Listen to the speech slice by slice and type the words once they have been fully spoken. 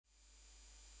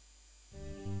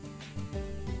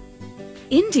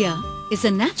India is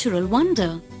a natural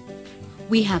wonder.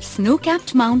 We have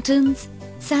snow-capped mountains,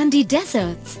 sandy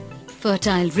deserts,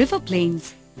 fertile river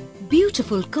plains,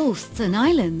 beautiful coasts and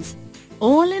islands,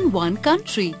 all in one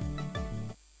country.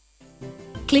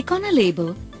 Click on a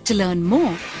label to learn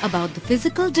more about the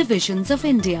physical divisions of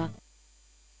India.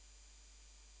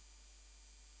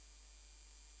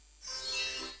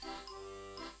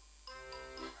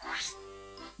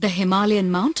 The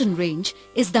Himalayan mountain range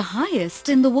is the highest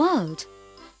in the world.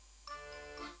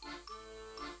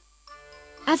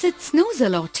 As it snows a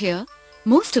lot here,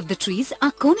 most of the trees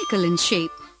are conical in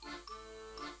shape.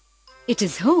 It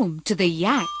is home to the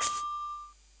yaks.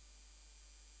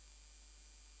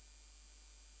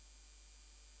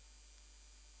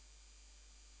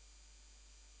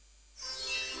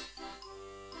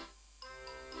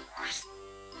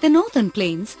 The northern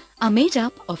plains are made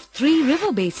up of 3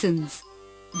 river basins: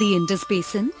 the Indus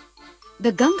Basin,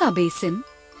 the Ganga Basin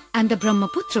and the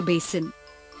Brahmaputra Basin.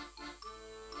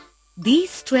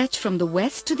 These stretch from the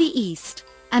west to the east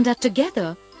and are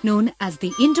together known as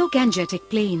the Indo-Gangetic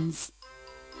Plains.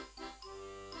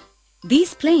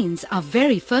 These plains are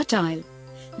very fertile.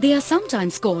 They are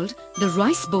sometimes called the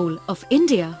Rice Bowl of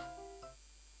India.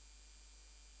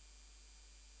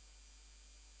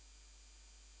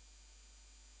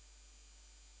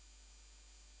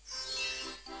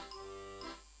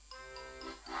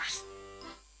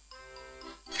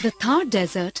 The Thar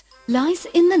Desert lies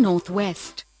in the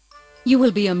northwest. You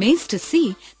will be amazed to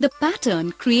see the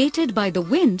pattern created by the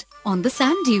wind on the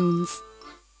sand dunes.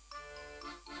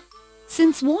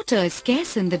 Since water is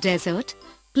scarce in the desert,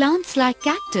 plants like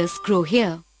cactus grow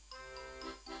here.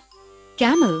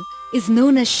 Camel is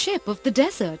known as ship of the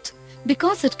desert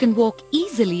because it can walk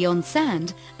easily on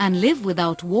sand and live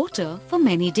without water for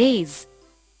many days.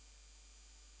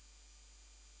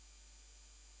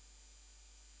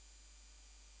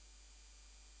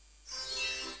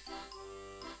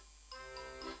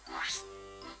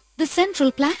 The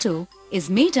central plateau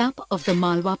is made up of the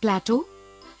Malwa Plateau,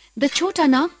 the Chota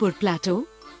Nagpur Plateau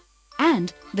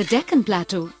and the Deccan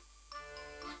Plateau.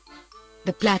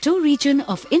 The plateau region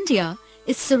of India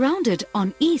is surrounded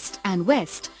on east and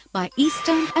west by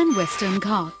eastern and western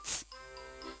Ghats.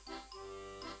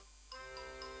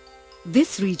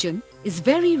 This region is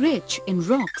very rich in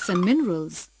rocks and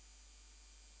minerals.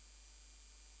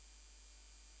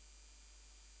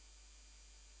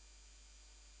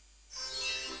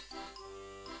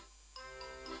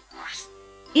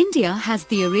 India has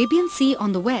the Arabian Sea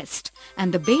on the west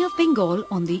and the Bay of Bengal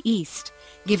on the east,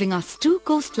 giving us 2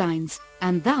 coastlines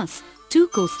and thus 2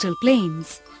 coastal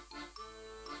plains.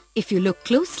 If you look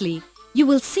closely, you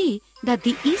will see that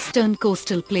the eastern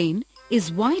coastal plain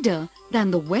is wider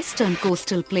than the western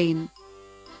coastal plain.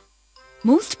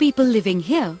 Most people living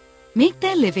here make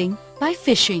their living by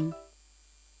fishing.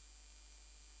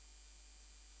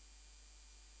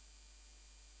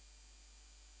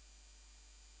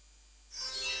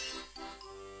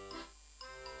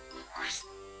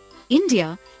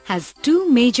 India has 2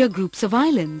 major groups of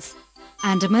islands,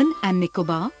 Andaman and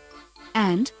Nicobar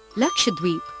and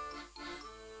Lakshadweep.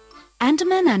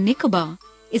 Andaman and Nicobar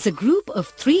is a group of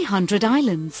 300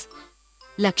 islands.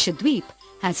 Lakshadweep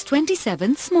has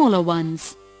 27 smaller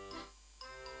ones.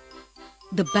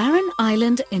 The barren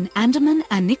island in Andaman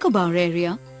and Nicobar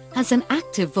area has an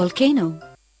active volcano.